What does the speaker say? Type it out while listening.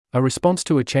A response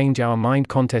to a Change Our Mind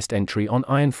contest entry on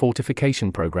iron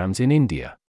fortification programs in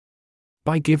India.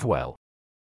 By GiveWell.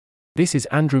 This is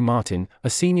Andrew Martin, a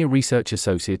senior research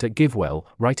associate at GiveWell,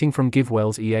 writing from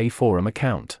GiveWell's EA Forum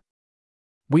account.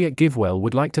 We at GiveWell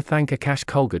would like to thank Akash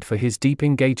Kulgard for his deep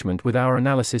engagement with our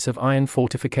analysis of iron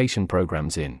fortification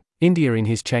programs in India in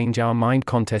his Change Our Mind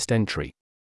contest entry.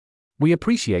 We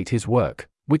appreciate his work,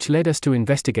 which led us to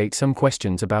investigate some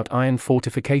questions about iron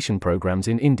fortification programs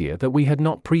in India that we had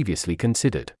not previously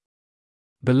considered.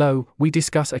 Below, we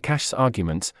discuss Akash's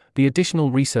arguments, the additional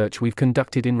research we've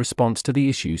conducted in response to the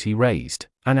issues he raised,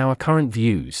 and our current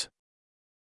views.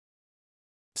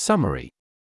 Summary.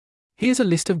 Here's a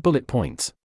list of bullet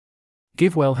points.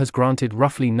 GiveWell has granted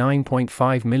roughly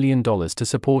 $9.5 million to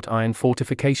support iron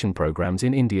fortification programs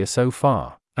in India so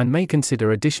far, and may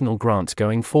consider additional grants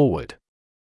going forward.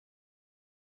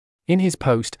 In his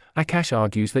post, Akash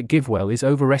argues that GiveWell is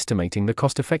overestimating the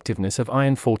cost-effectiveness of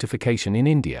iron fortification in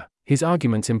India. His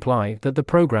arguments imply that the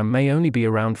program may only be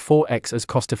around 4x as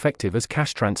cost-effective as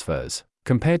cash transfers,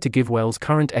 compared to GiveWell's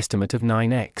current estimate of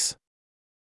 9x.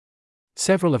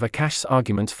 Several of Akash's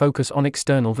arguments focus on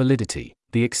external validity,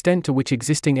 the extent to which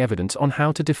existing evidence on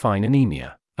how to define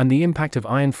anemia, and the impact of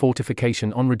iron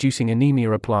fortification on reducing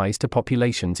anemia applies to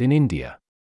populations in India.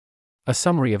 A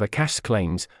summary of Akash's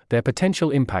claims, their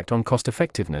potential impact on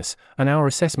cost-effectiveness, and our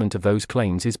assessment of those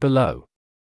claims is below.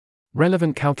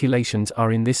 Relevant calculations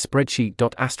are in this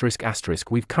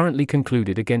spreadsheet. We've currently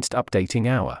concluded against updating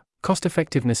our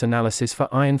cost-effectiveness analysis for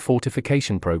iron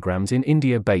fortification programs in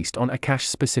India based on Akash's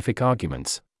specific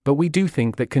arguments, but we do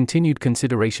think that continued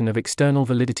consideration of external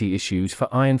validity issues for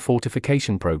iron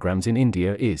fortification programs in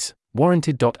India is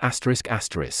warranted.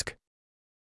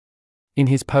 In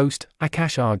his post,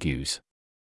 Akash argues,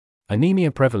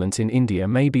 anemia prevalence in India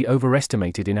may be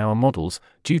overestimated in our models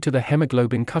due to the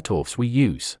hemoglobin cutoffs we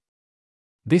use.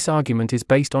 This argument is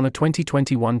based on a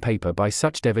 2021 paper by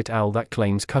Suchdev et al. That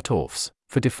claims cutoffs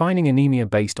for defining anemia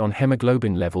based on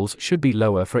hemoglobin levels should be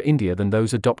lower for India than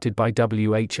those adopted by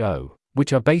WHO,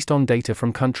 which are based on data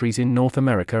from countries in North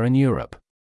America and Europe.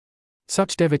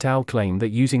 Suchdev et al. Claim that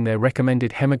using their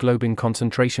recommended hemoglobin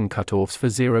concentration cutoffs for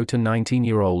 0 to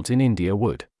 19-year-olds in India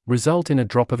would result in a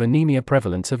drop of anemia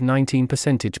prevalence of 19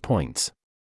 percentage points.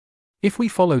 If we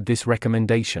followed this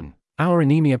recommendation, our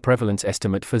anemia prevalence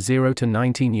estimate for 0 to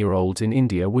 19-year-olds in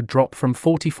India would drop from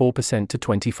 44% to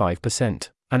 25%,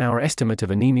 and our estimate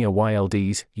of anemia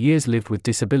YLDs, years lived with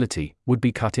disability, would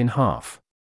be cut in half.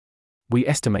 We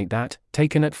estimate that,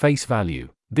 taken at face value,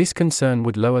 this concern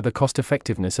would lower the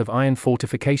cost-effectiveness of iron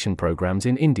fortification programs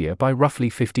in India by roughly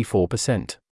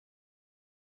 54%.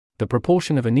 The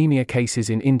proportion of anemia cases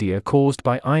in India caused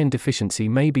by iron deficiency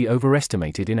may be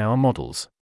overestimated in our models.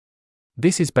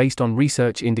 This is based on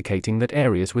research indicating that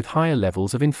areas with higher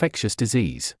levels of infectious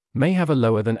disease may have a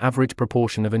lower than average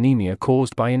proportion of anemia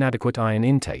caused by inadequate iron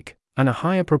intake, and a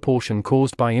higher proportion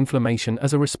caused by inflammation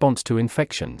as a response to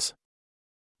infections.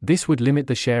 This would limit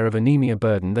the share of anemia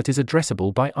burden that is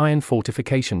addressable by iron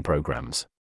fortification programs.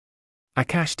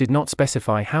 Akash did not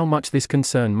specify how much this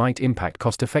concern might impact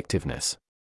cost-effectiveness.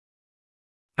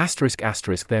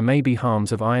 There may be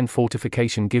harms of iron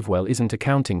fortification GiveWell isn't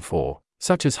accounting for,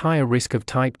 such as higher risk of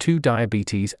type 2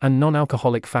 diabetes and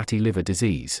non-alcoholic fatty liver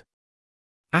disease.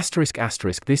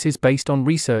 This is based on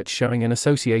research showing an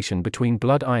association between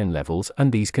blood iron levels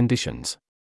and these conditions.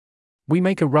 We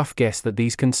make a rough guess that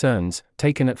these concerns,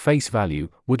 taken at face value,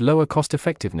 would lower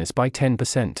cost-effectiveness by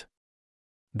 10%.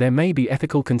 There may be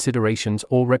ethical considerations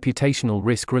or reputational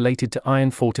risk related to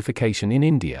iron fortification in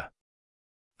India.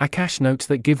 Akash notes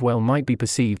that GiveWell might be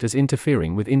perceived as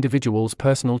interfering with individuals'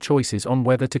 personal choices on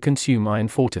whether to consume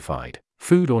iron-fortified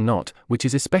food or not, which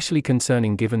is especially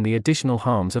concerning given the additional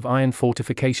harms of iron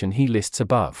fortification he lists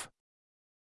above.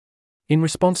 In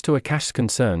response to Akash's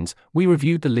concerns, we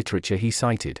reviewed the literature he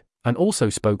cited, and also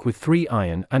spoke with 3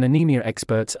 iron and anemia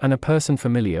experts and a person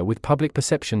familiar with public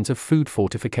perceptions of food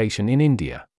fortification in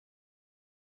India.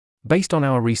 Based on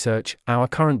our research, our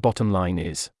current bottom line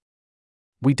is: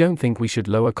 we don't think we should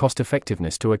lower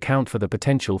cost-effectiveness to account for the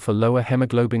potential for lower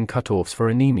hemoglobin cutoffs for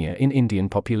anemia in Indian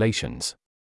populations.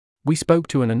 We spoke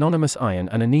to an anonymous iron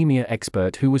and anemia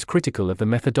expert who was critical of the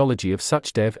methodology of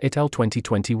Suchdev et al.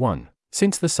 2021.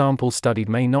 Since the samples studied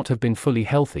may not have been fully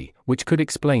healthy, which could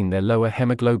explain their lower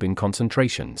hemoglobin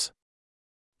concentrations.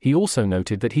 He also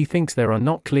noted that he thinks there are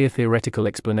not clear theoretical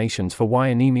explanations for why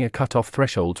anemia cutoff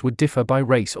thresholds would differ by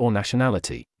race or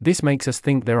nationality. This makes us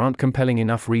think there aren't compelling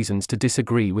enough reasons to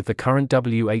disagree with the current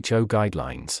WHO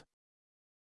guidelines.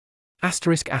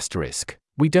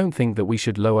 We don't think that we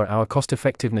should lower our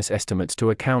cost-effectiveness estimates to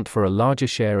account for a larger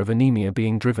share of anemia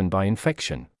being driven by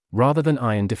infection, rather than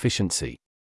iron deficiency.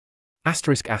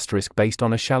 Based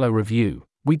on a shallow review,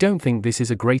 we don't think this is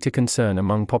a greater concern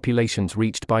among populations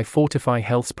reached by Fortify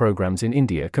Health's programs in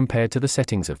India compared to the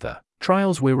settings of the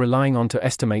trials we're relying on to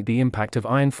estimate the impact of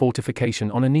iron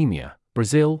fortification on anemia: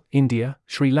 Brazil, India,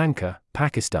 Sri Lanka,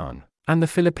 Pakistan, and the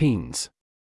Philippines.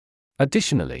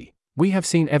 Additionally, we have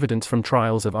seen evidence from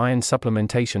trials of iron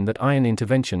supplementation that iron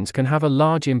interventions can have a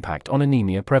large impact on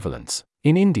anemia prevalence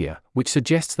in India, which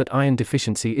suggests that iron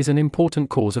deficiency is an important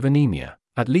cause of anemia,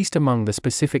 at least among the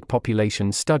specific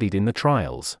populations studied in the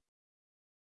trials.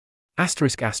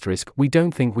 We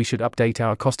don't think we should update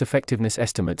our cost-effectiveness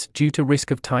estimates due to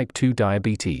risk of type 2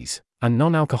 diabetes and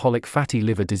non-alcoholic fatty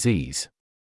liver disease.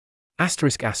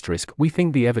 We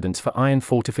think the evidence for iron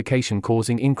fortification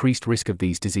causing increased risk of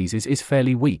these diseases is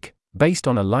fairly weak, based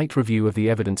on a light review of the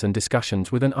evidence and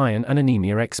discussions with an iron and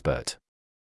anemia expert.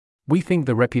 We think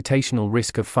the reputational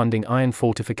risk of funding iron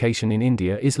fortification in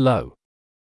India is low.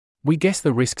 We guess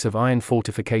the risks of iron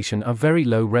fortification are very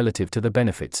low relative to the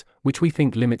benefits, which we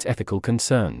think limits ethical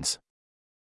concerns.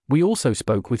 We also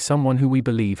spoke with someone who we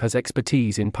believe has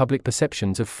expertise in public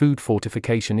perceptions of food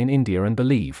fortification in India and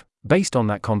believe, based on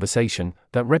that conversation,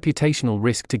 that reputational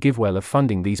risk to GiveWell of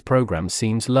funding these programs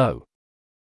seems low.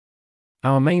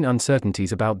 Our main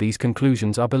uncertainties about these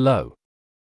conclusions are below.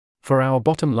 For our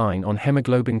bottom line on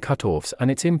hemoglobin cutoffs and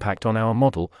its impact on our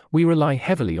model, we rely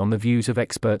heavily on the views of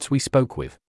experts we spoke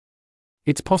with.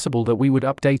 It's possible that we would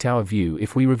update our view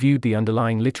if we reviewed the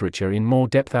underlying literature in more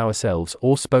depth ourselves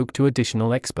or spoke to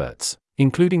additional experts,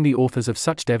 including the authors of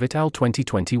such Dev et al.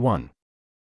 2021.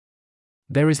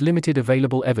 There is limited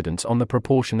available evidence on the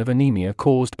proportion of anemia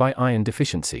caused by iron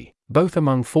deficiency, both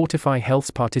among Fortify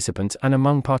Health's participants and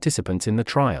among participants in the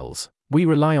trials we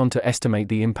rely on to estimate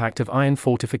the impact of iron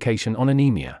fortification on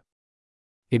anemia.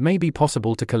 It may be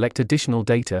possible to collect additional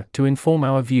data to inform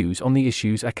our views on the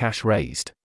issues Akash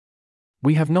raised.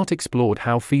 We have not explored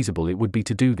how feasible it would be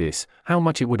to do this, how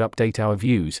much it would update our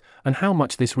views, and how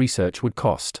much this research would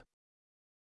cost.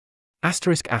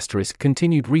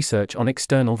 Continued research on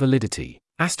external validity.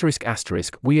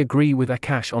 We agree with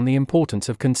Akash on the importance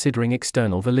of considering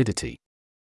external validity.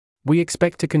 We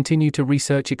expect to continue to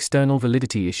research external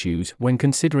validity issues when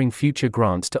considering future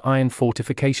grants to iron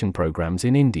fortification programs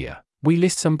in India. We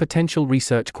list some potential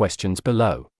research questions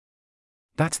below.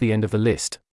 That's the end of the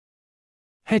list.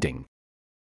 Heading: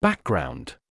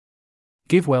 Background.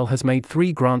 GiveWell has made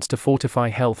 3 grants to Fortify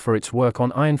Health for its work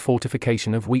on iron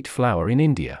fortification of wheat flour in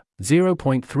India,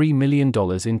 $0.3 million in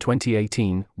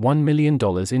 2018, $1 million in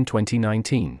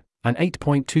 2019, and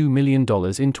 $8.2 million in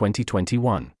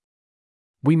 2021.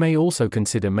 We may also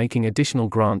consider making additional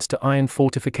grants to iron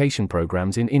fortification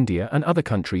programs in India and other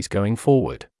countries going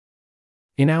forward.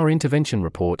 In our intervention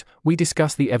report, we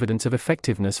discuss the evidence of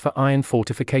effectiveness for iron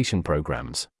fortification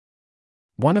programs.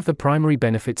 One of the primary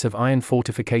benefits of iron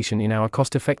fortification in our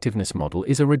cost-effectiveness model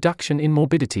is a reduction in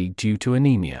morbidity due to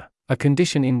anemia, a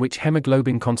condition in which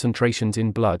hemoglobin concentrations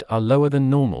in blood are lower than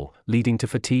normal, leading to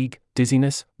fatigue,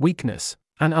 dizziness, weakness,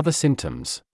 and other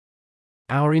symptoms.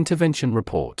 Our intervention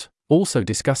report also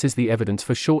discusses the evidence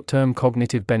for short-term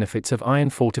cognitive benefits of iron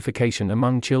fortification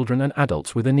among children and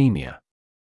adults with anemia.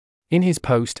 In his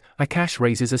post, Akash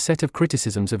raises a set of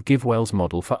criticisms of GiveWell's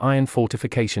model for iron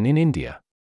fortification in India.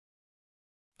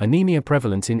 Anemia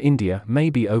prevalence in India may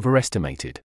be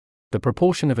overestimated. The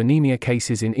proportion of anemia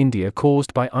cases in India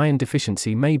caused by iron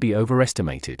deficiency may be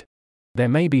overestimated. There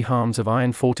may be harms of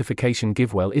iron fortification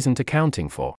GiveWell isn't accounting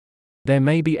for. There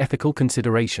may be ethical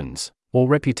considerations or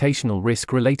reputational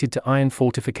risk related to iron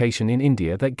fortification in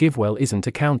India that GiveWell isn't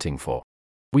accounting for.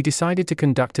 We decided to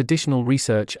conduct additional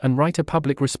research and write a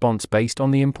public response based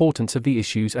on the importance of the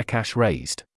issues Akash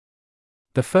raised.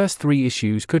 The first 3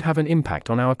 issues could have an impact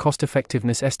on our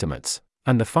cost-effectiveness estimates,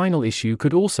 and the final issue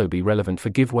could also be relevant for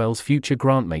GiveWell's future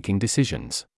grant-making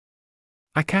decisions.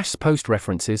 Akash's post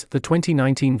references the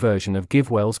 2019 version of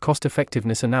GiveWell's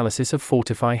cost-effectiveness analysis of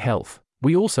Fortify Health.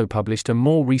 We also published a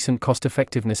more recent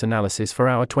cost-effectiveness analysis for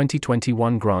our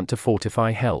 2021 grant to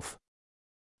Fortify Health.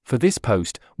 For this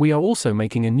post, we are also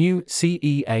making a new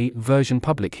CEA version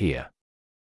public here.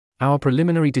 Our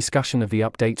preliminary discussion of the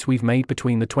updates we've made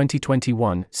between the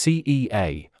 2021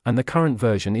 CEA and the current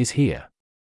version is here.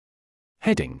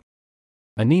 Heading: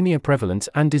 Anemia prevalence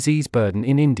and disease burden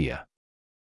in India.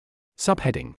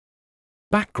 Subheading: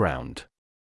 Background.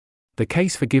 The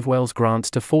case for GiveWell's grants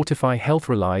to Fortify Health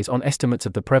relies on estimates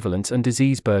of the prevalence and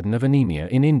disease burden of anemia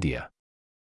in India.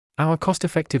 Our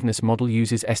cost-effectiveness model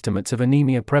uses estimates of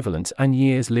anemia prevalence and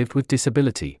years lived with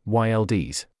disability,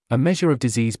 YLDs, a measure of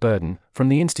disease burden, from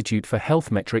the Institute for Health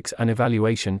Metrics and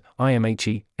Evaluation,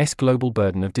 IMHE's Global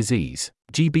Burden of Disease,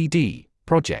 GBD,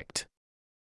 project.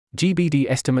 GBD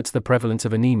estimates the prevalence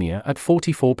of anemia at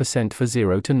 44% for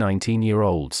 0 to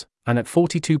 19-year-olds, and at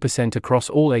 42% across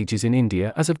all ages in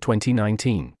India as of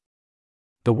 2019.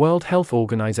 The World Health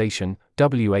Organization,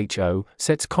 WHO,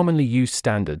 sets commonly used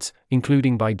standards,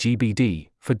 including by GBD,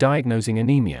 for diagnosing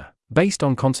anemia, based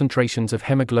on concentrations of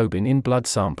hemoglobin in blood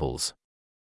samples.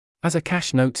 As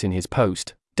Akash notes in his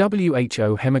post,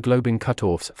 WHO hemoglobin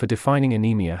cutoffs for defining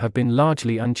anemia have been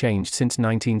largely unchanged since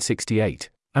 1968,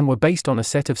 and were based on a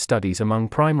set of studies among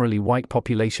primarily white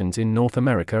populations in North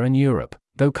America and Europe,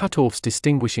 though cutoffs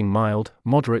distinguishing mild,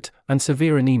 moderate, and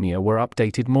severe anemia were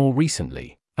updated more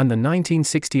recently, and the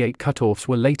 1968 cutoffs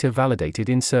were later validated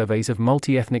in surveys of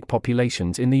multi-ethnic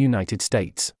populations in the United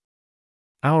States.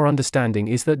 Our understanding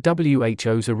is that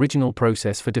WHO's original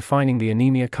process for defining the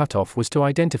anemia cutoff was to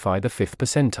identify the 5th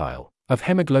percentile of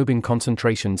hemoglobin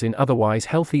concentrations in otherwise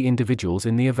healthy individuals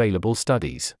in the available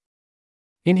studies.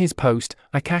 In his post,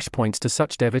 Akash points to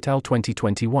Suchdev et al.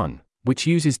 2021, which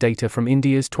uses data from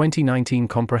India's 2019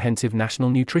 Comprehensive National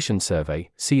Nutrition Survey,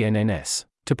 CNNS,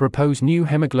 to propose new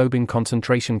hemoglobin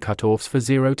concentration cutoffs for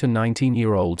 0 to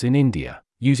 19-year-olds in India,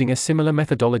 using a similar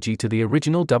methodology to the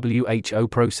original WHO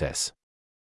process.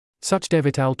 Suchdev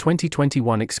et al.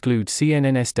 2021 excludes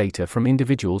CNNS data from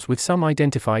individuals with some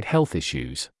identified health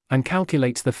issues, and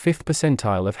calculates the 5th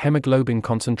percentile of hemoglobin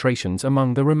concentrations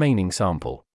among the remaining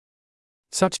sample.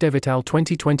 Suchdev et al.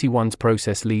 2021's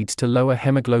process leads to lower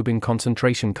hemoglobin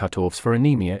concentration cutoffs for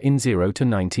anemia in 0 to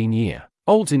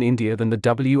 19-year-olds in India than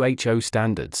the WHO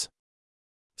standards.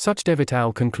 Suchdev et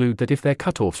al. Conclude that if their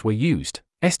cutoffs were used,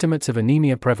 estimates of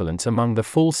anemia prevalence among the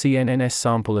full CNNS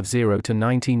sample of 0 to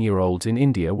 19-year-olds in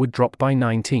India would drop by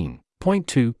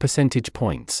 19.2 percentage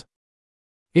points.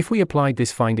 If we applied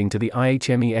this finding to the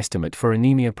IHME estimate for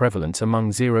anemia prevalence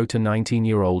among 0 to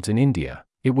 19-year-olds in India,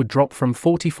 it would drop from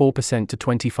 44% to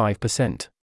 25%.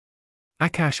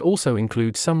 Akash also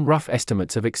includes some rough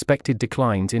estimates of expected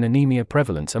declines in anemia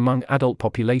prevalence among adult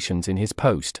populations in his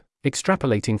post,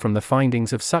 extrapolating from the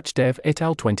findings of Suchdev et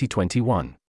al.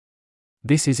 2021.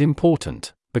 This is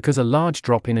important, because a large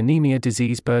drop in anemia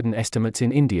disease burden estimates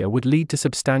in India would lead to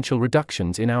substantial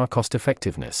reductions in our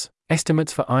cost-effectiveness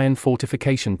estimates for iron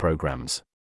fortification programs.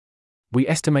 We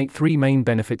estimate 3 main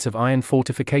benefits of iron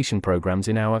fortification programs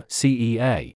in our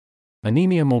CEA.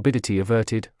 Anemia morbidity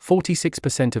averted,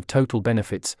 46% of total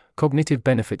benefits, cognitive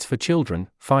benefits for children,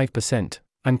 5%,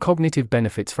 and cognitive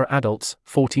benefits for adults,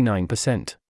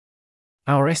 49%.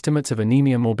 Our estimates of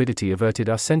anemia morbidity averted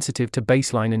are sensitive to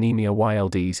baseline anemia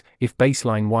YLDs, if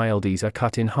baseline YLDs are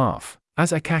cut in half,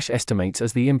 as Akash estimates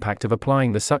as the impact of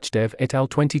applying the Suchdev et al.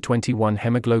 2021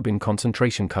 hemoglobin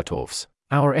concentration cutoffs.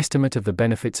 Our estimate of the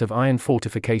benefits of iron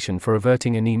fortification for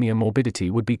averting anemia morbidity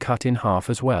would be cut in half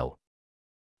as well.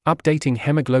 Updating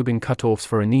hemoglobin cutoffs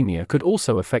for anemia could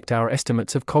also affect our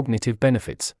estimates of cognitive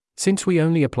benefits, since we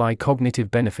only apply cognitive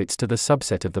benefits to the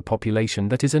subset of the population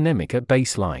that is anemic at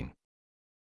baseline.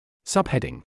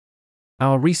 Subheading: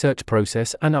 Our research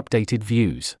process and updated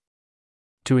views.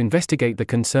 To investigate the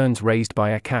concerns raised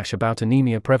by Akash about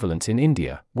anemia prevalence in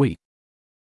India, we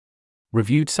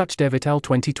reviewed Suchdev et al.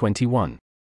 2021,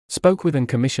 spoke with and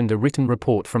commissioned a written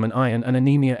report from an iron and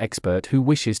anemia expert who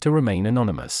wishes to remain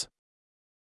anonymous.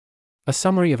 A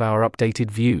summary of our updated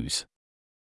views.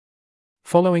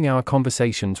 Following our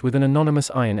conversations with an anonymous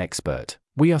iron expert,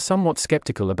 we are somewhat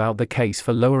skeptical about the case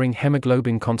for lowering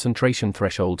hemoglobin concentration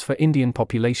thresholds for Indian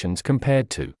populations compared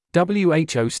to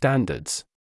WHO standards.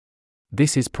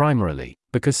 This is primarily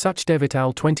because Suchdev et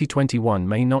al. 2021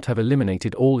 may not have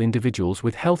eliminated all individuals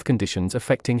with health conditions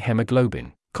affecting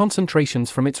hemoglobin concentrations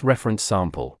from its reference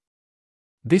sample.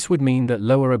 This would mean that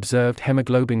lower observed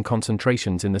hemoglobin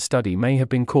concentrations in the study may have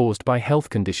been caused by health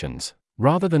conditions,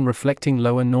 rather than reflecting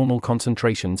lower normal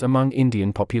concentrations among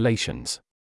Indian populations.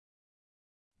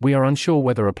 We are unsure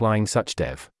whether applying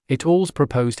Suchdev et al.'s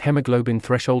proposed hemoglobin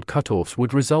threshold cutoffs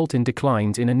would result in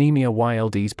declines in anemia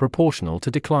YLDs proportional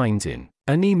to declines in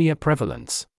anemia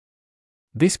prevalence.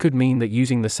 This could mean that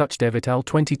using the Suchdev et al.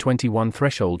 2021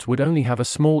 thresholds would only have a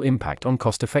small impact on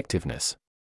cost effectiveness.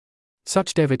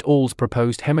 Suchdev et al.'s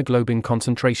proposed hemoglobin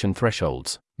concentration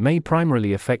thresholds may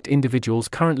primarily affect individuals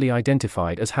currently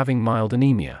identified as having mild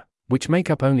anemia, which make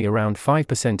up only around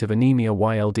 5% of anemia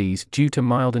YLDs due to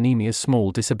mild anemia's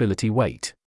small disability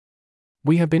weight.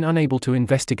 We have been unable to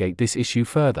investigate this issue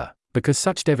further, because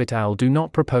Suchdev et al. Do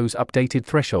not propose updated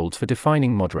thresholds for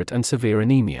defining moderate and severe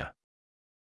anemia.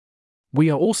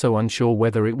 We are also unsure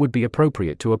whether it would be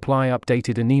appropriate to apply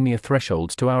updated anemia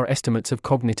thresholds to our estimates of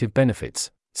cognitive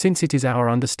benefits, since it is our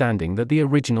understanding that the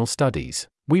original studies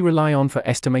we rely on for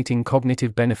estimating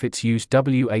cognitive benefits used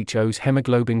WHO's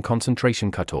hemoglobin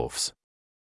concentration cutoffs.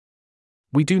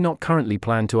 We do not currently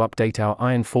plan to update our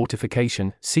iron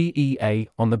fortification (CEA)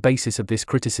 on the basis of this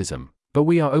criticism, but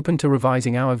we are open to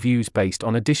revising our views based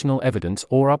on additional evidence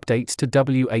or updates to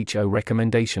WHO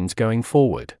recommendations going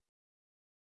forward.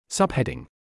 Subheading: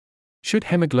 Should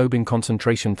hemoglobin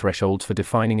concentration thresholds for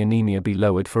defining anemia be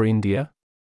lowered for India?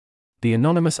 The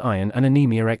anonymous iron and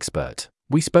anemia expert.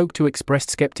 We spoke to expressed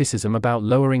skepticism about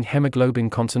lowering hemoglobin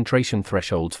concentration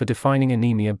thresholds for defining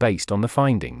anemia based on the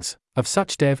findings of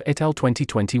Suchdev et al.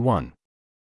 2021.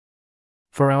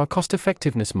 For our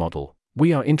cost-effectiveness model,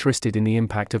 we are interested in the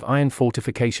impact of iron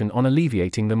fortification on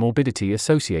alleviating the morbidity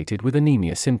associated with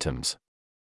anemia symptoms.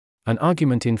 An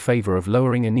argument in favor of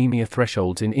lowering anemia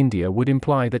thresholds in India would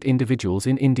imply that individuals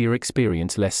in India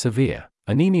experience less severe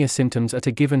anemia symptoms at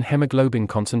a given hemoglobin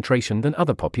concentration than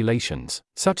other populations.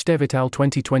 Suchdev et al.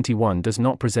 2021 does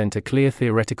not present a clear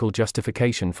theoretical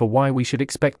justification for why we should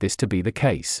expect this to be the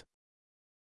case.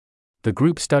 The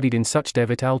group studied in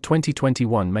Suchdev et al.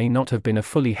 2021 may not have been a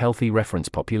fully healthy reference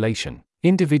population.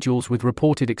 Individuals with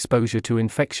reported exposure to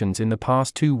infections in the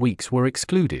past 2 weeks were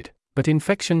excluded, but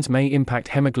infections may impact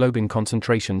hemoglobin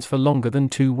concentrations for longer than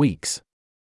 2 weeks.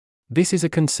 This is a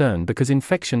concern because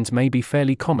infections may be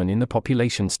fairly common in the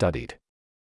population studied.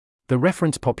 The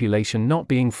reference population not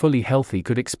being fully healthy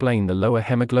could explain the lower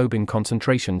hemoglobin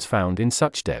concentrations found in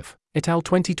Suchdev et al.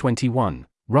 2021,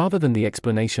 rather than the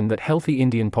explanation that healthy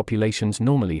Indian populations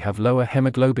normally have lower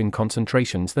hemoglobin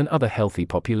concentrations than other healthy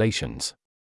populations.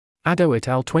 Addo et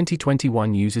al.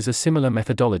 2021 uses a similar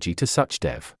methodology to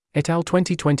Suchdev et al.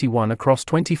 2021 across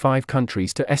 25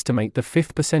 countries to estimate the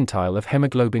 5th percentile of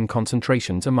hemoglobin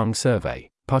concentrations among survey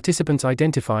participants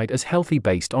identified as healthy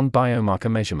based on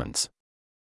biomarker measurements.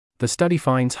 The study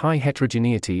finds high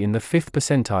heterogeneity in the 5th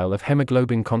percentile of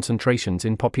hemoglobin concentrations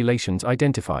in populations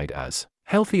identified as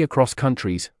healthy across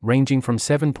countries, ranging from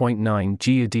 7.9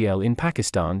 g/dl in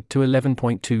Pakistan to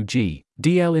 11.2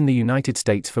 g/dl in the United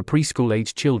States for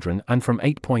preschool-aged children and from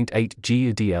 8.8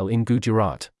 g/dl in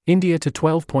Gujarat, India to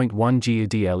 12.1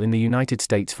 g/dl in the United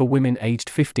States for women aged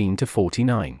 15 to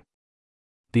 49.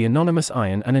 The anonymous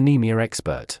iron and anemia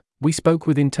expert we spoke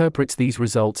with interprets these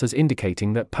results as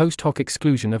indicating that post-hoc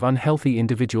exclusion of unhealthy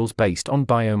individuals based on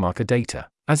biomarker data,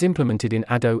 as implemented in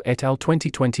Addo et al.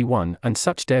 2021 and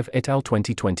Suchdev et al.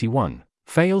 2021,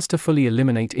 fails to fully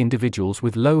eliminate individuals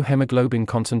with low hemoglobin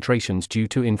concentrations due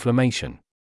to inflammation.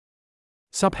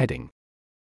 Subheading: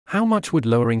 How much would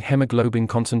lowering hemoglobin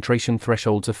concentration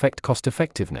thresholds affect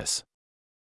cost-effectiveness?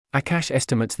 Akash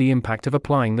estimates the impact of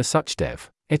applying the Suchdev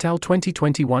et al.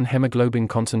 2021 hemoglobin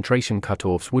concentration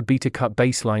cutoffs would be to cut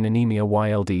baseline anemia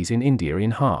YLDs in India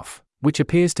in half, which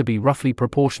appears to be roughly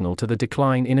proportional to the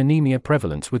decline in anemia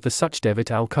prevalence with the Suchdev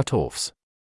et al. cutoffs.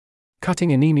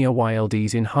 Cutting anemia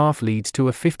YLDs in half leads to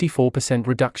a 54%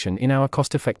 reduction in our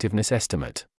cost-effectiveness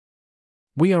estimate.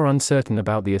 We are uncertain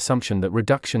about the assumption that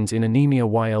reductions in anemia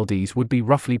YLDs would be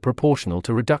roughly proportional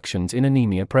to reductions in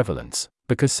anemia prevalence,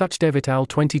 because Suchdev et al.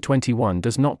 2021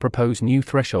 does not propose new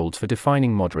thresholds for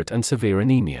defining moderate and severe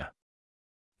anemia.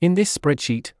 In this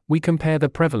spreadsheet, we compare the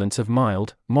prevalence of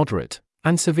mild, moderate,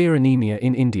 and severe anemia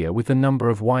in India with the number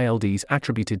of YLDs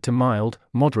attributed to mild,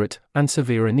 moderate, and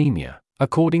severe anemia,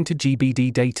 according to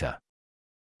GBD data.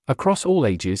 Across all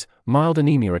ages, mild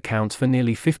anemia accounts for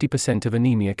nearly 50% of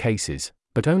anemia cases,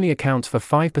 but only accounts for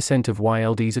 5% of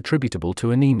YLDs attributable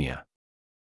to anemia.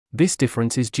 This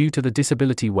difference is due to the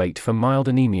disability weight for mild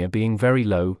anemia being very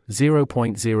low,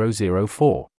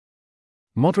 0.004.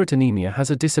 Moderate anemia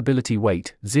has a disability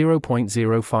weight,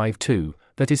 0.052,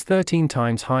 that is 13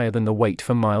 times higher than the weight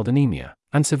for mild anemia,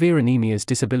 and severe anemia's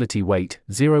disability weight,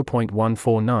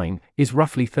 0.149, is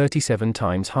roughly 37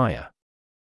 times higher.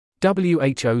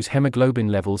 WHO's hemoglobin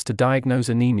levels to diagnose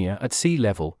anemia at sea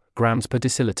level, grams per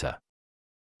deciliter.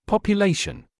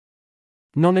 Population: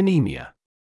 non-anemia,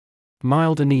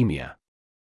 mild anemia,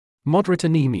 moderate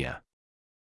anemia,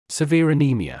 severe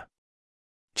anemia.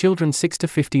 Children 6 to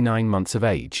 59 months of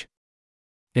age.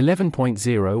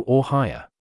 11.0 or higher.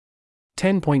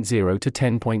 10.0 to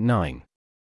 10.9.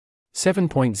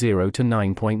 7.0 to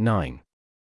 9.9.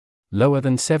 Lower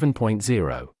than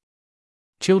 7.0.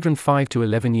 Children 5 to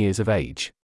 11 years of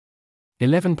age.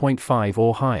 11.5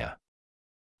 or higher.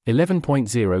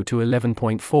 11.0 to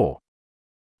 11.4.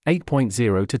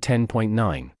 8.0 to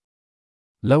 10.9.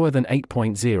 Lower than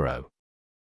 8.0.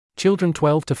 Children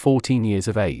 12 to 14 years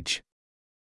of age.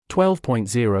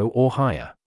 12.0 or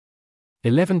higher.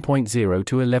 11.0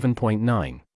 to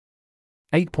 11.9.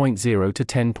 8.0 to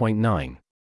 10.9.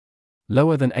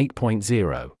 Lower than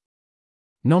 8.0.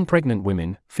 Non-pregnant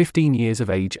women, 15 years of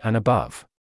age and above.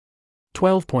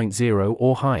 12.0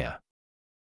 or higher.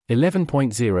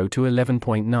 11.0 to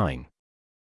 11.9.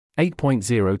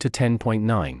 8.0 to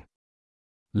 10.9.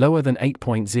 Lower than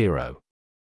 8.0.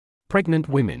 Pregnant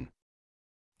women.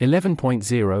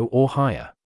 11.0 or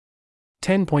higher.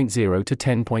 10.0 to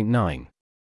 10.9.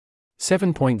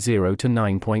 7.0 to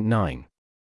 9.9.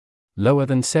 Lower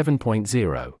than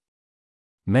 7.0.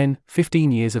 Men,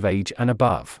 15 years of age and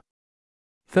above.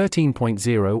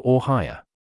 13.0 or higher.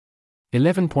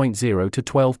 11.0 to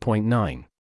 12.9.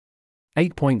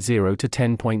 8.0 to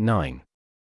 10.9.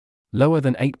 Lower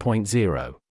than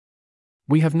 8.0.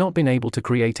 We have not been able to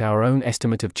create our own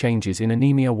estimate of changes in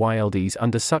anemia YLDs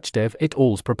under Suchdev et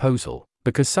al.'s proposal,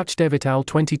 because Suchdev et al.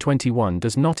 2021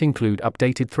 does not include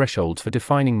updated thresholds for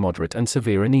defining moderate and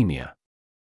severe anemia.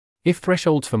 If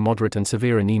thresholds for moderate and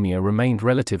severe anemia remained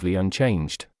relatively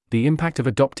unchanged, the impact of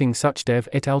adopting Suchdev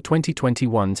et al.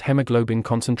 2021's hemoglobin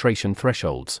concentration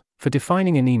thresholds for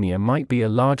defining anemia might be a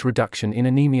large reduction in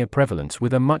anemia prevalence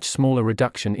with a much smaller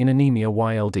reduction in anemia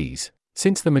YLDs,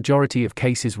 since the majority of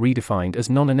cases redefined as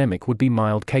non-anemic would be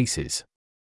mild cases.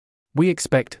 We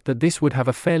expect that this would have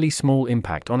a fairly small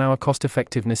impact on our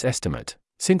cost-effectiveness estimate,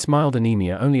 since mild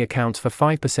anemia only accounts for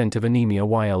 5% of anemia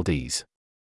YLDs.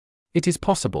 It is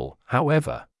possible,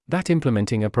 however, that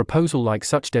implementing a proposal like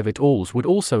Suchdev et al.'s would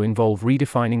also involve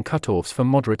redefining cutoffs for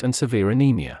moderate and severe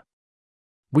anemia.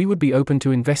 We would be open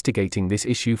to investigating this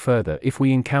issue further if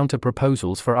we encounter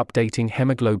proposals for updating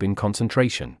hemoglobin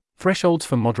concentration thresholds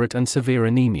for moderate and severe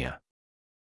anemia.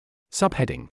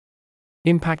 Subheading: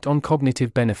 Impact on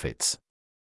cognitive benefits.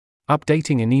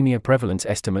 Updating anemia prevalence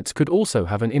estimates could also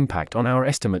have an impact on our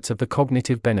estimates of the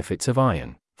cognitive benefits of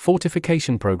iron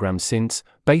fortification programs since,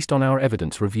 based on our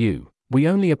evidence review, we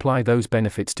only apply those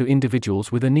benefits to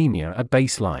individuals with anemia at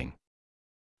baseline.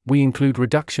 We include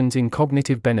reductions in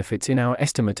cognitive benefits in our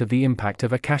estimate of the impact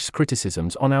of Akash's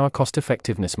criticisms on our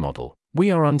cost-effectiveness model.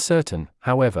 We are uncertain,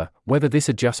 however, whether this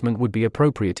adjustment would be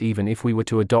appropriate even if we were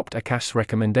to adopt Akash's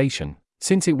recommendation,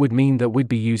 since it would mean that we'd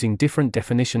be using different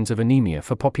definitions of anemia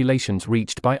for populations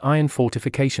reached by iron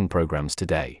fortification programs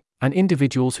today, and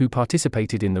individuals who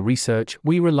participated in the research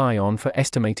we rely on for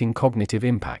estimating cognitive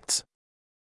impacts.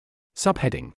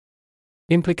 Subheading: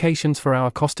 Implications for our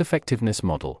cost-effectiveness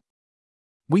model.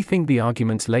 We think the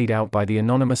arguments laid out by the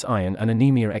anonymous iron and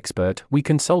anemia expert we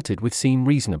consulted with seem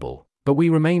reasonable, but we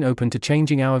remain open to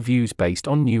changing our views based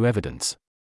on new evidence.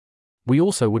 We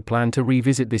also would plan to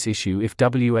revisit this issue if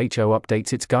WHO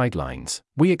updates its guidelines.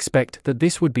 We expect that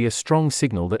this would be a strong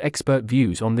signal that expert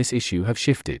views on this issue have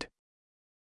shifted.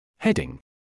 Heading: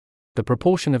 The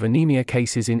proportion of anemia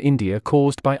cases in India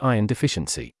caused by iron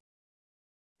deficiency.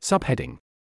 Subheading: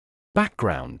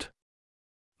 Background.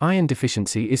 Iron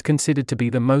deficiency is considered to be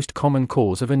the most common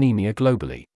cause of anemia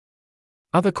globally.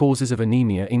 Other causes of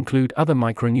anemia include other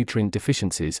micronutrient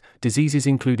deficiencies, diseases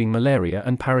including malaria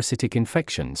and parasitic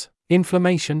infections,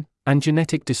 inflammation, and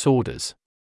genetic disorders.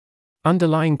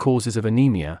 Underlying causes of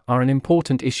anemia are an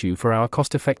important issue for our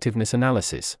cost-effectiveness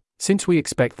analysis, since we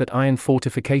expect that iron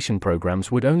fortification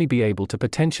programs would only be able to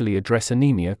potentially address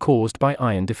anemia caused by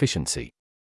iron deficiency.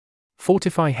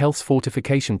 Fortify Health's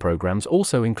fortification programs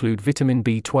also include vitamin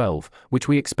B12, which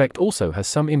we expect also has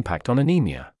some impact on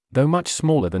anemia, though much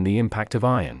smaller than the impact of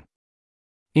iron.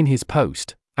 In his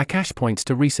post, Akash points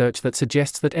to research that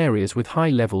suggests that areas with high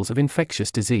levels of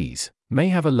infectious disease may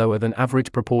have a lower than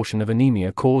average proportion of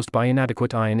anemia caused by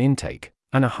inadequate iron intake,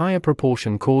 and a higher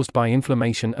proportion caused by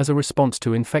inflammation as a response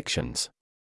to infections.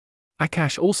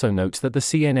 Akash also notes that the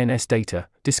CNNS data,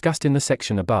 discussed in the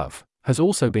section above, has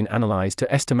also been analyzed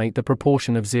to estimate the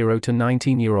proportion of 0 to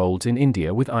 19-year-olds in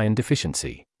India with iron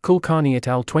deficiency. Kulkarni et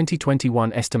al.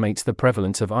 2021 estimates the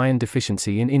prevalence of iron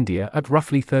deficiency in India at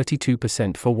roughly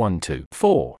 32% for 1 to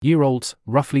 4-year-olds,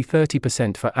 roughly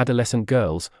 30% for adolescent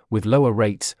girls, with lower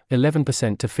rates,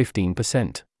 11% to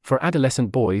 15%, for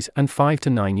adolescent boys and 5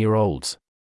 to 9-year-olds.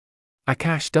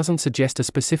 Akash doesn't suggest a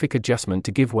specific adjustment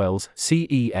to GiveWell's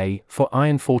CEA for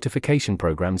iron fortification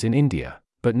programs in India,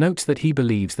 but notes that he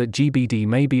believes that GBD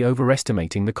may be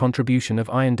overestimating the contribution of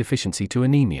iron deficiency to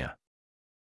anemia.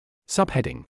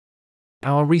 Subheading: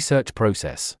 Our research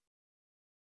process.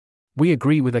 We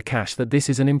agree with Akash that this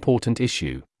is an important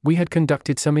issue. We had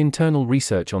conducted some internal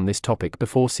research on this topic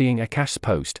before seeing Akash's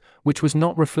post, which was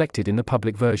not reflected in the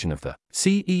public version of the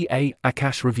CEA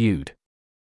Akash reviewed.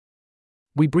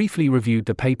 We briefly reviewed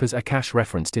the papers Akash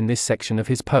referenced in this section of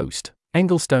his post,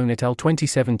 Engelstone et al.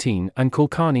 2017 and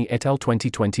Kulkarni et al.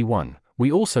 2021. We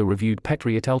also reviewed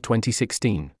Petri et al.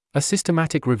 2016, a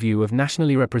systematic review of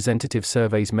nationally representative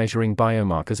surveys measuring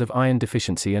biomarkers of iron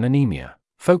deficiency and anemia,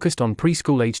 focused on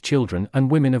preschool-aged children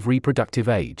and women of reproductive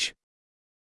age.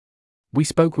 We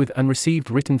spoke with and received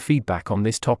written feedback on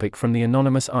this topic from the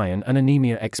anonymous iron and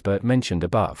anemia expert mentioned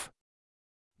above.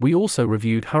 We also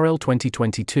reviewed HURL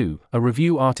 2022, a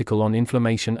review article on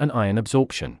inflammation and iron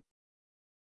absorption.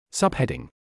 Subheading: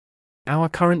 Our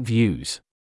current views.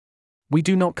 We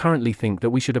do not currently think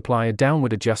that we should apply a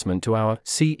downward adjustment to our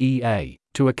CEA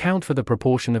to account for the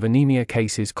proportion of anemia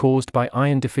cases caused by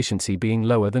iron deficiency being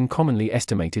lower than commonly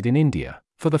estimated in India,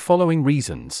 for the following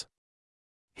reasons.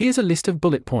 Here's a list of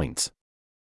bullet points.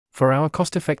 For our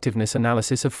cost-effectiveness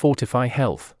analysis of Fortify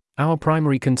Health, our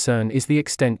primary concern is the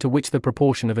extent to which the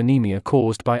proportion of anemia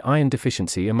caused by iron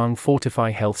deficiency among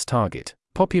Fortify Health's target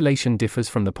population differs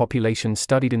from the population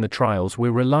studied in the trials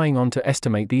we're relying on to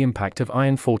estimate the impact of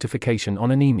iron fortification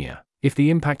on anemia. If the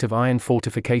impact of iron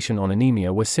fortification on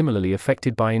anemia were similarly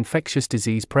affected by infectious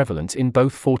disease prevalence in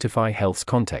both Fortify Health's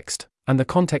context and the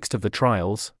context of the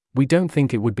trials, we don't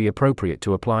think it would be appropriate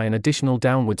to apply an additional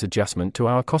downwards adjustment to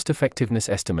our cost-effectiveness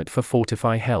estimate for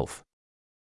Fortify Health.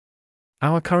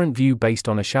 Our current view based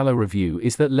on a shallow review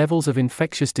is that levels of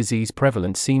infectious disease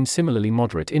prevalence seem similarly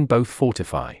moderate in both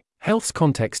Fortify Health's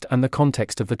context and the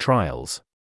context of the trials.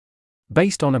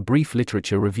 Based on a brief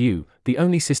literature review, the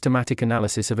only systematic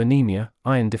analysis of anemia,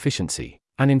 iron deficiency,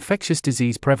 and infectious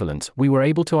disease prevalence we were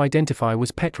able to identify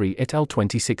was Petri et al.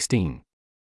 2016.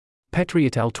 Petri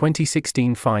et al.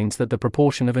 2016 finds that the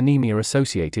proportion of anemia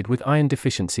associated with iron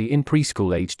deficiency in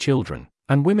preschool-aged children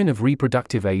and women of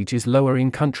reproductive age is lower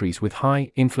in countries with high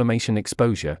inflammation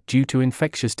exposure due to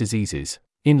infectious diseases,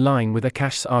 in line with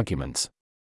Akash's arguments.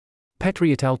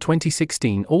 Petri et al.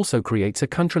 2016 also creates a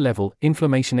country-level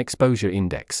inflammation exposure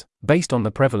index, based on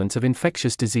the prevalence of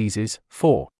infectious diseases,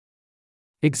 for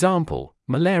example,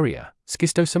 malaria,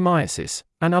 schistosomiasis,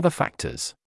 and other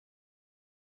factors.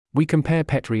 We compare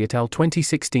Petri et al.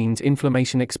 2016's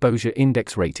inflammation exposure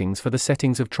index ratings for the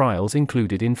settings of trials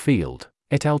included in Field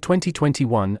et al.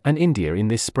 2021 and India in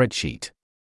this spreadsheet.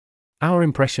 Our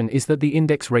impression is that the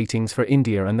index ratings for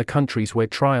India and the countries where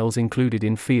trials included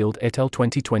in Field et al.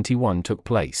 2021 took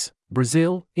place,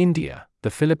 Brazil, India,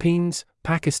 the Philippines,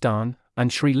 Pakistan,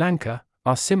 and Sri Lanka,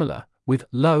 are similar, with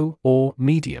low or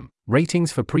medium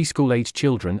ratings for preschool-aged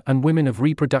children and women of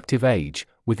reproductive age,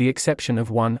 with the exception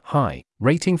of one high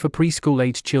rating for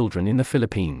preschool-aged children in the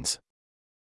Philippines.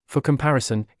 For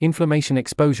comparison, inflammation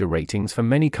exposure ratings for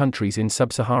many countries in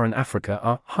sub-Saharan Africa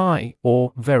are high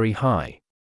or very high.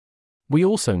 We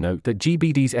also note that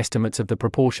GBD's estimates of the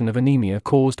proportion of anemia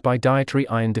caused by dietary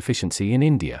iron deficiency in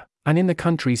India and in the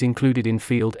countries included in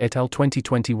Field et al.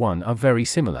 2021 are very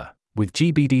similar, with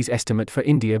GBD's estimate for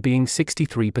India being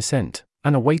 63%,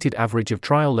 and a weighted average of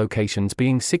trial locations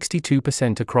being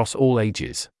 62% across all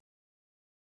ages.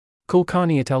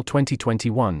 Kulkarni et al.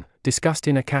 2021, discussed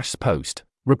in Akash's post,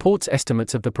 reports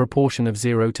estimates of the proportion of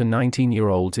 0 to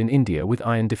 19-year-olds in India with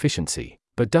iron deficiency,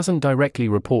 but doesn't directly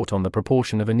report on the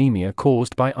proportion of anemia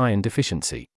caused by iron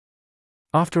deficiency.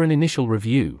 After an initial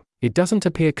review, it doesn't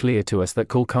appear clear to us that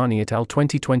Kulkarni et al.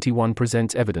 2021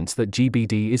 presents evidence that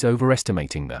GBD is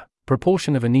overestimating the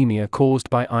proportion of anemia caused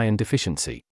by iron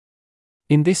deficiency.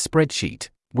 In this spreadsheet,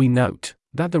 we note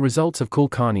that the results of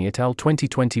Kulkarni et al.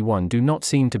 2021 do not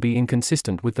seem to be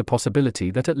inconsistent with the possibility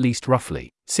that at least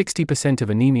roughly 60% of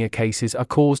anemia cases are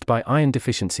caused by iron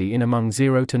deficiency in among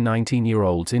 0 to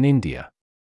 19-year-olds in India.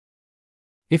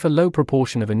 If a low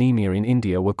proportion of anemia in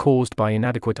India were caused by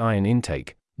inadequate iron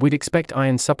intake, we'd expect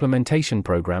iron supplementation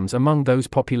programs among those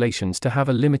populations to have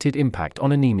a limited impact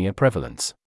on anemia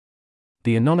prevalence.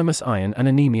 The anonymous iron and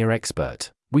anemia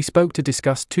expert we spoke to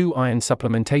discuss 2 iron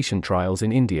supplementation trials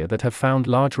in India that have found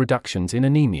large reductions in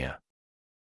anemia.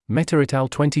 Mehta et al.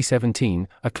 2017,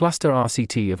 a cluster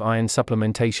RCT of iron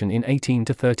supplementation in 18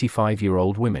 to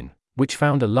 35-year-old women, which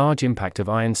found a large impact of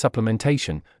iron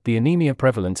supplementation. The anemia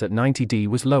prevalence at 90D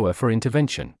was lower for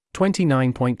intervention,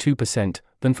 29.2%,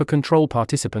 than for control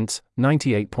participants,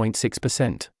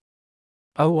 98.6%.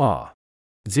 OR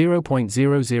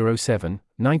 0.007,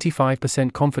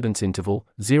 95% confidence interval,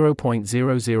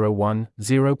 0.001,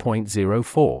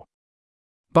 0.04.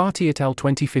 Bharti et al.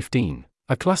 2015,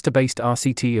 a cluster-based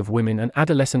RCT of women and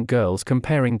adolescent girls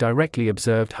comparing directly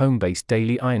observed home-based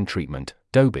daily iron treatment,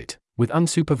 DOBIT, with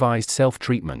unsupervised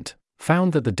self-treatment,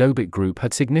 found that the DOBIT group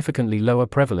had significantly lower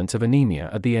prevalence of anemia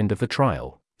at the end of the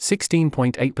trial,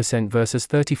 16.8% versus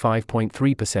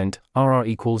 35.3%, RR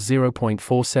equals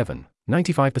 0.47.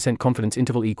 95% confidence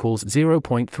interval equals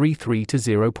 0.33 to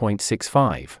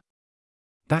 0.65.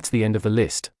 That's the end of the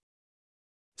list.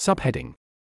 Subheading: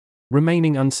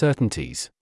 Remaining uncertainties.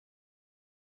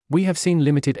 We have seen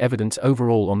limited evidence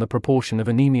overall on the proportion of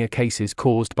anemia cases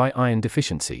caused by iron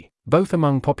deficiency, both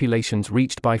among populations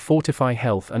reached by Fortify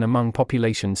Health and among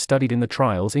populations studied in the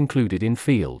trials included in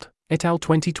Field et al.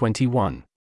 2021.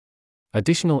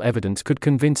 Additional evidence could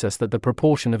convince us that the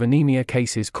proportion of anemia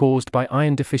cases caused by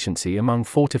iron deficiency among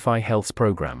Fortify Health's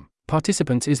program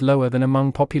participants is lower than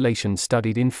among populations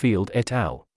studied in Field et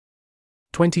al.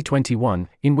 2021,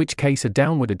 in which case a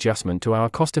downward adjustment to our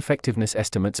cost-effectiveness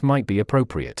estimates might be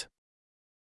appropriate.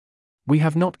 We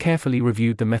have not carefully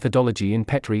reviewed the methodology in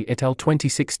Petri et al.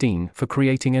 2016 for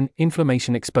creating an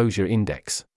inflammation exposure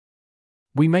index.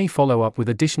 We may follow up with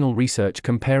additional research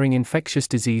comparing infectious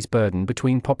disease burden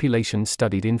between populations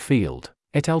studied in Field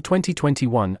et al.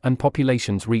 2021 and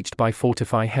populations reached by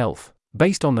Fortify Health,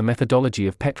 based on the methodology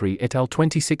of Petri et al.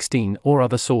 2016 or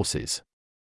other sources.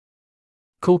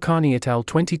 Kulkarni et al.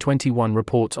 2021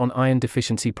 reports on iron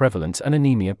deficiency prevalence and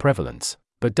anemia prevalence,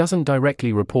 but doesn't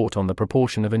directly report on the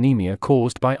proportion of anemia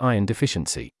caused by iron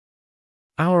deficiency.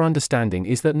 Our understanding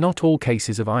is that not all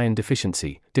cases of iron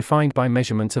deficiency, defined by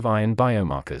measurements of iron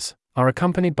biomarkers, are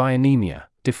accompanied by anemia,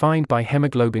 defined by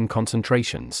hemoglobin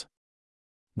concentrations.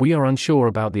 We are unsure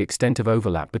about the extent of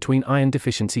overlap between iron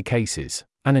deficiency cases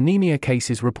and anemia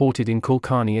cases reported in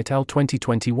Kulkarni et al.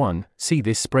 2021, see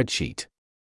this spreadsheet.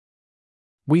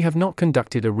 We have not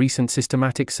conducted a recent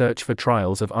systematic search for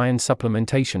trials of iron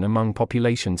supplementation among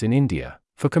populations in India,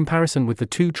 for comparison with the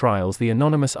two trials the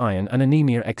anonymous iron and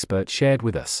anemia expert shared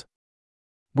with us.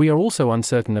 We are also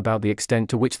uncertain about the extent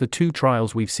to which the two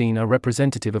trials we've seen are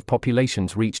representative of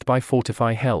populations reached by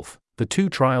Fortify Health. The two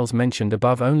trials mentioned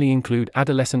above only include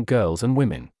adolescent girls and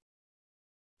women.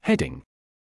 Heading: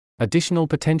 Additional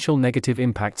potential negative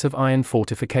impacts of iron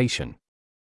fortification.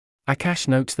 Akash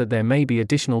notes that there may be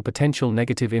additional potential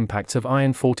negative impacts of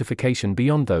iron fortification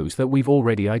beyond those that we've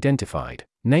already identified,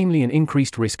 namely an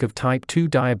increased risk of type 2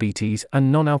 diabetes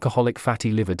and non-alcoholic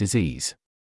fatty liver disease.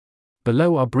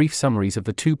 Below are brief summaries of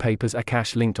the two papers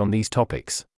Akash linked on these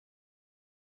topics.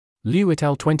 Liu et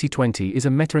al. 2020 is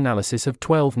a meta-analysis of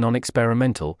 12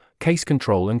 non-experimental, case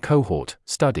control and cohort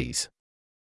studies.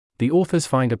 The authors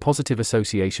find a positive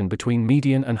association between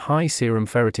median and high serum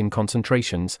ferritin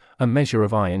concentrations, a measure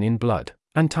of iron in blood,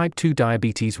 and type 2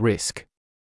 diabetes risk.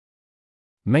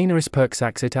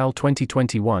 Mayneris-Perksax et al.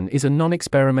 2021 is a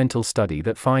non-experimental study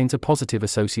that finds a positive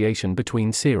association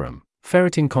between serum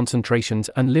ferritin concentrations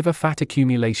and liver fat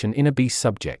accumulation in obese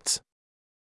subjects.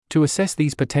 To assess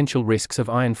these potential risks of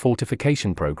iron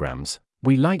fortification programs,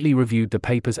 we lightly reviewed the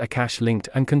papers Akash linked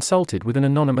and consulted with an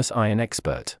anonymous iron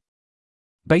expert.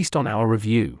 Based on our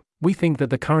review, we think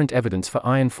that the current evidence for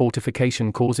iron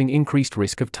fortification causing increased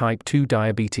risk of type 2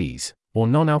 diabetes, or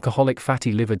non-alcoholic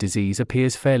fatty liver disease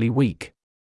appears fairly weak.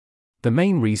 The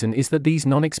main reason is that these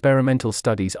non-experimental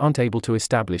studies aren't able to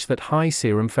establish that high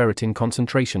serum ferritin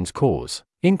concentrations cause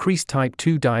increased type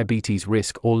 2 diabetes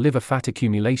risk or liver fat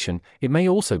accumulation. It may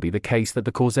also be the case that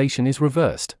the causation is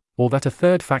reversed, or that a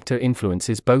third factor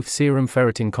influences both serum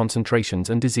ferritin concentrations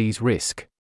and disease risk.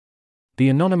 The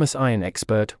anonymous iron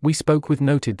expert we spoke with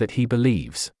noted that he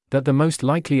believes that the most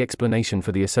likely explanation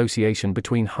for the association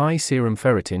between high serum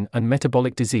ferritin and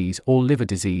metabolic disease or liver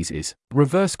disease is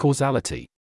reverse causality.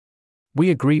 We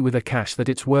agree with Akash that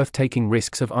it's worth taking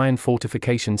risks of iron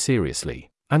fortification seriously,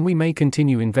 and we may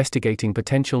continue investigating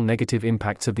potential negative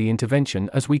impacts of the intervention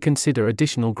as we consider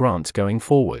additional grants going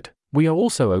forward. We are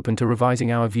also open to revising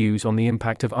our views on the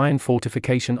impact of iron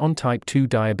fortification on type 2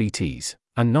 diabetes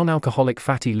and non-alcoholic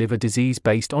fatty liver disease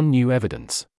based on new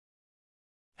evidence.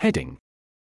 Heading: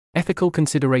 Ethical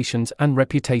considerations and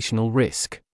reputational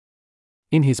risk.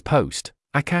 In his post,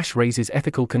 Akash raises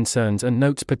ethical concerns and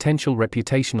notes potential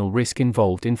reputational risk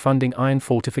involved in funding iron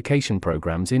fortification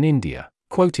programs in India,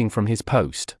 quoting from his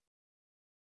post.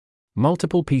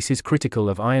 Multiple pieces critical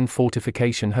of iron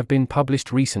fortification have been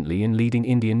published recently in leading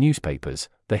Indian newspapers: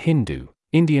 The Hindu,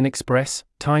 Indian Express,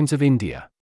 Times of India.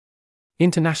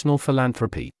 International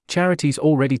philanthropy. Charities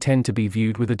already tend to be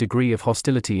viewed with a degree of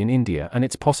hostility in India, and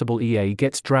it's possible EA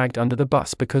gets dragged under the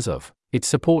bus because of its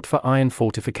support for iron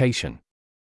fortification.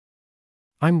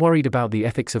 I'm worried about the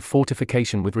ethics of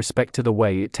fortification with respect to the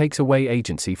way it takes away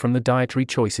agency from the dietary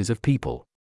choices of people.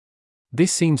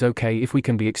 This seems okay if we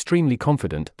can be extremely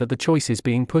confident that the choices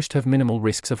being pushed have minimal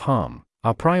risks of harm.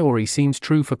 A priori seems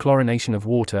true for chlorination of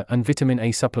water and vitamin A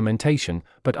supplementation,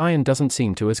 but iron doesn't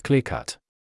seem to as clear-cut.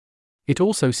 It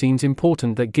also seems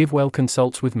important that GiveWell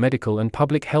consults with medical and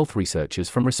public health researchers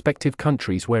from respective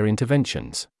countries where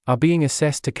interventions are being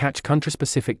assessed to catch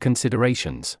country-specific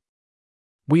considerations.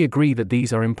 We agree that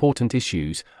these are important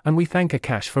issues, and we thank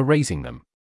Akash for raising them.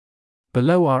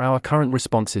 Below are our current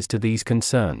responses to these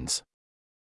concerns.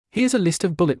 Here's a list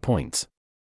of bullet points.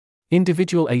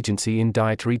 Individual agency in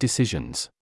dietary decisions.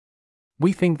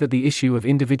 We think that the issue of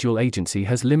individual agency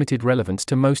has limited relevance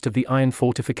to most of the iron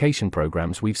fortification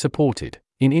programs we've supported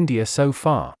in India so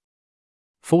far.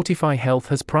 Fortify Health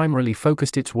has primarily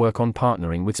focused its work on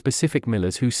partnering with specific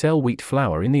millers who sell wheat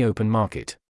flour in the open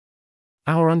market.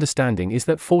 Our understanding is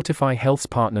that Fortify Health's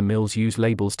partner mills use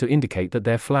labels to indicate that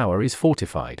their flour is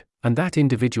fortified, and that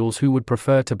individuals who would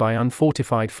prefer to buy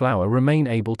unfortified flour remain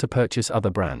able to purchase other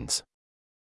brands.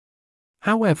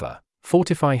 However,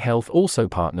 Fortify Health also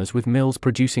partners with mills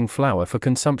producing flour for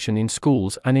consumption in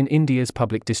schools and in India's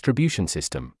public distribution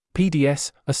system,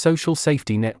 PDS, a social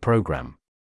safety net program.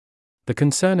 The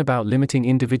concern about limiting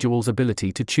individuals'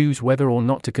 ability to choose whether or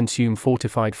not to consume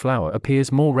fortified flour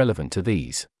appears more relevant to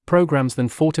these programs than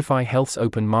Fortify Health's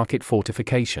open market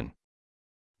fortification.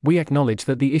 We acknowledge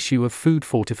that the issue of food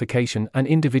fortification and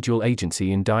individual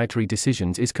agency in dietary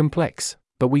decisions is complex,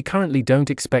 but we currently don't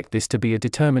expect this to be a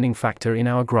determining factor in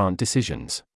our grant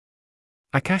decisions.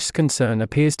 Akash's concern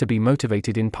appears to be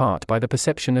motivated in part by the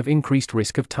perception of increased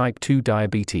risk of type 2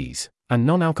 diabetes and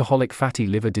non-alcoholic fatty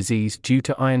liver disease due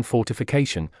to iron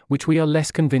fortification, which we are less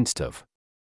convinced of.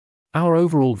 Our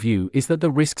overall view is that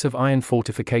the risks of iron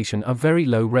fortification are very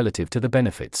low relative to the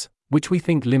benefits, which we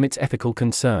think limits ethical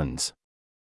concerns.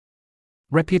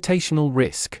 Reputational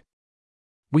risk.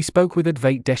 We spoke with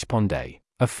Advait Deshpande,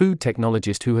 a food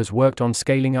technologist who has worked on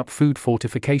scaling up food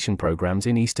fortification programs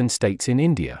in eastern states in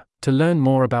India, to learn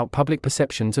more about public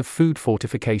perceptions of food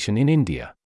fortification in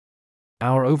India.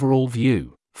 Our overall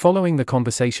view, following the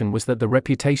conversation, was that the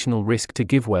reputational risk to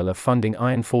GiveWell of funding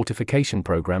iron fortification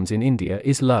programs in India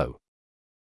is low.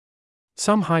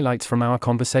 Some highlights from our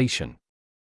conversation.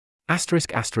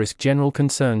 *** General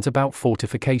concerns about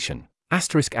fortification.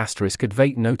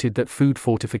 Advait noted that food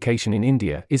fortification in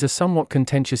India is a somewhat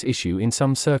contentious issue in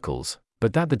some circles,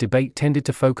 but that the debate tended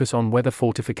to focus on whether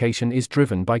fortification is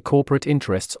driven by corporate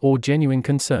interests or genuine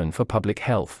concern for public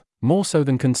health, more so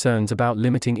than concerns about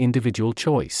limiting individual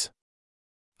choice.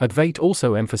 Advait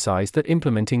also emphasized that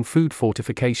implementing food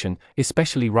fortification,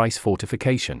 especially rice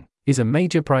fortification, is a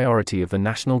major priority of the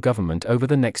national government over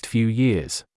the next few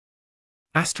years.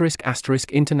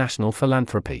 International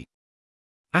philanthropy.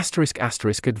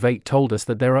 Advait told us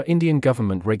that there are Indian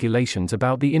government regulations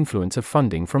about the influence of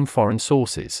funding from foreign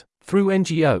sources, through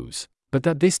NGOs, but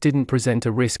that this didn't present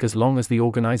a risk as long as the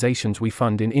organizations we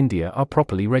fund in India are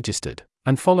properly registered,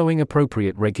 and following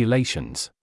appropriate regulations.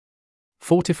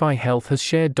 Fortify Health has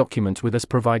shared documents with us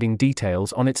providing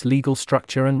details on its legal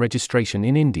structure and registration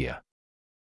in India.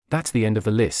 That's the end of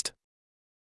the list.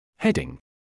 Heading: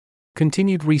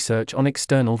 Continued research on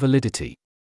external validity.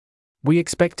 We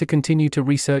expect to continue to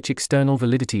research external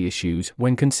validity issues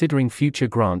when considering future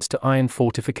grants to iron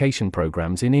fortification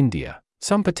programs in India.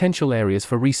 Some potential areas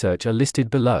for research are listed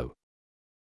below.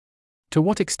 To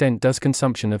what extent does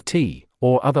consumption of tea,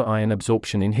 or other iron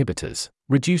absorption inhibitors,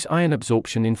 reduce iron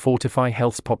absorption in Fortify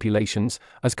Health's populations,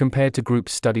 as compared to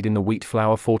groups studied in the wheat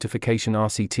flour fortification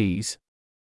RCTs?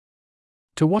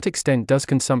 To what extent does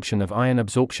consumption of iron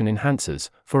absorption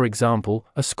enhancers, for example,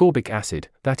 ascorbic acid,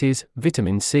 that is,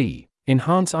 vitamin C,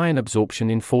 enhance iron absorption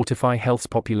in Fortify Health's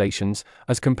populations,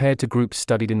 as compared to groups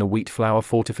studied in the wheat flour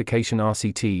fortification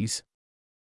RCTs?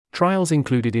 Trials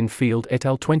included in Field et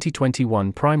al.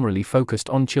 2021 primarily focused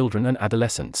on children and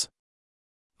adolescents.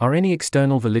 Are any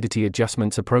external validity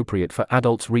adjustments appropriate for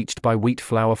adults reached by wheat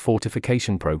flour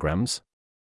fortification programs?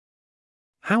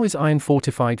 How is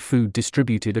iron-fortified food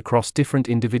distributed across different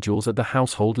individuals at the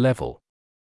household level?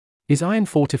 Is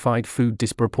iron-fortified food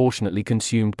disproportionately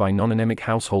consumed by non-anemic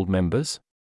household members?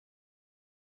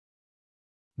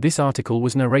 This article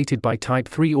was narrated by Type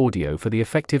 3 Audio for the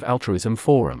Effective Altruism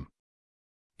Forum.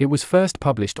 It was first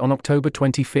published on October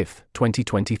 25,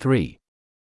 2023.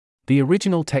 The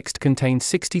original text contained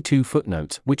 62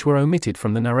 footnotes which were omitted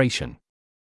from the narration.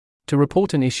 To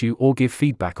report an issue or give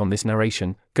feedback on this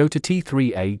narration, go to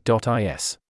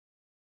t3a.is.